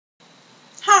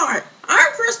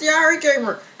the irape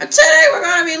gaymer, and today we're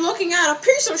going to be looking at a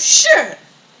piece of shit.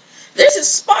 This is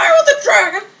Spyro the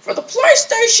Dragon for the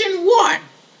PlayStation 1.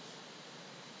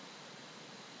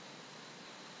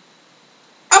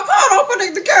 Upon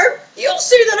opening the game, you'll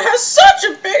see that it has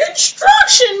such a big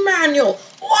instruction manual.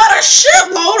 What a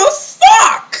shitload of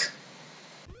fuck!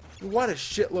 What a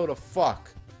shitload of fuck.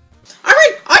 I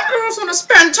mean, I don't want to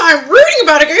spend time reading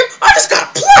about a game, I just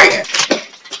gotta play it!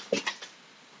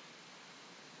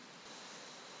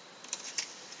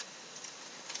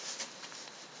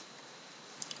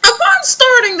 Upon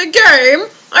starting the game,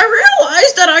 I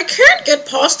realized that I can't get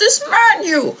past this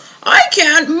menu. I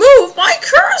can't move my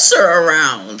cursor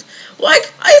around. Like,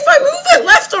 if I move it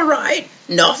left or right,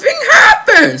 nothing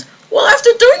happens. Well,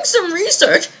 after doing some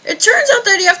research, it turns out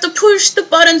that you have to push the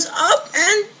buttons up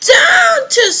and down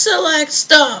to select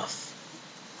stuff.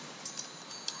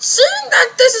 Seeing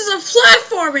that this is a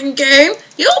platforming game,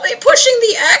 you'll be pushing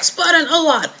the X button a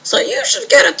lot, so you should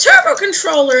get a turbo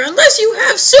controller unless you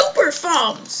have super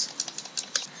thumbs.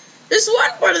 This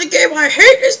one part of the game I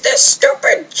hate is this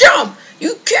stupid jump.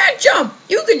 You can't jump.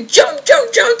 You can jump till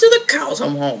the cows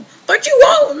come home, but you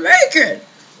won't make it.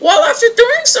 Well, after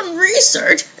doing some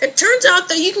research, it turns out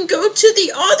that you can go to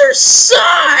the other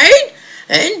side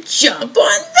and jump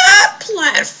on that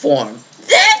platform.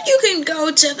 Then you can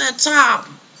go to the top.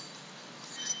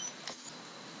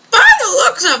 By the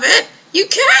looks of it, you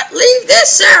can't leave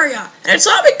this area, and it's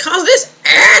all because this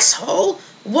asshole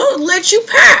won't let you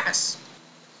pass.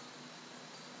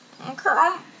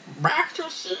 Come back to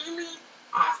see me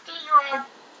after you have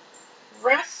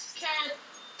rescued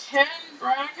 10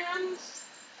 dragons?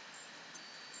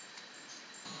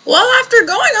 Well, after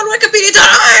going on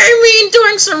Wikipedia,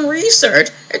 doing some research,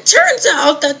 it turns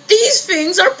out that these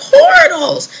things are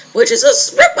portals, which is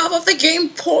a rip-off of the game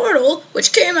Portal,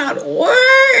 which came out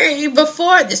way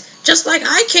before this, just like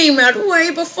I came out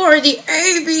way before the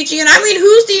AVG, and I mean,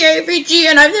 who's the AVG?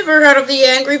 And I've never heard of the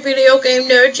angry video game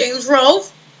nerd James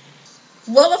Rolfe.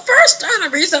 Well, the first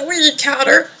enemies that we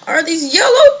encounter are these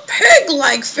yellow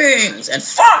pig-like things, and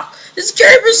fuck! This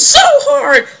game is so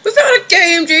hard! Without a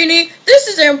game genie, this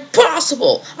is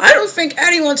impossible! I don't think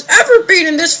anyone's ever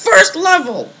beaten this first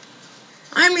level!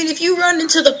 I mean, if you run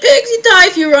into the pigs, you die.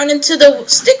 If you run into the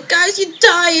stick guys, you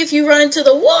die. If you run into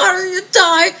the water, you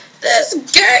die. This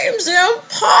game's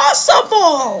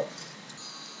impossible!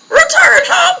 Return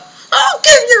home! I'll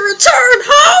give you return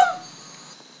home!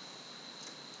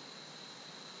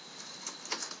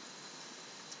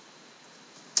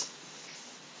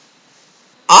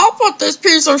 I'll put this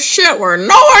piece of shit where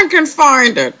no one can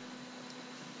find it.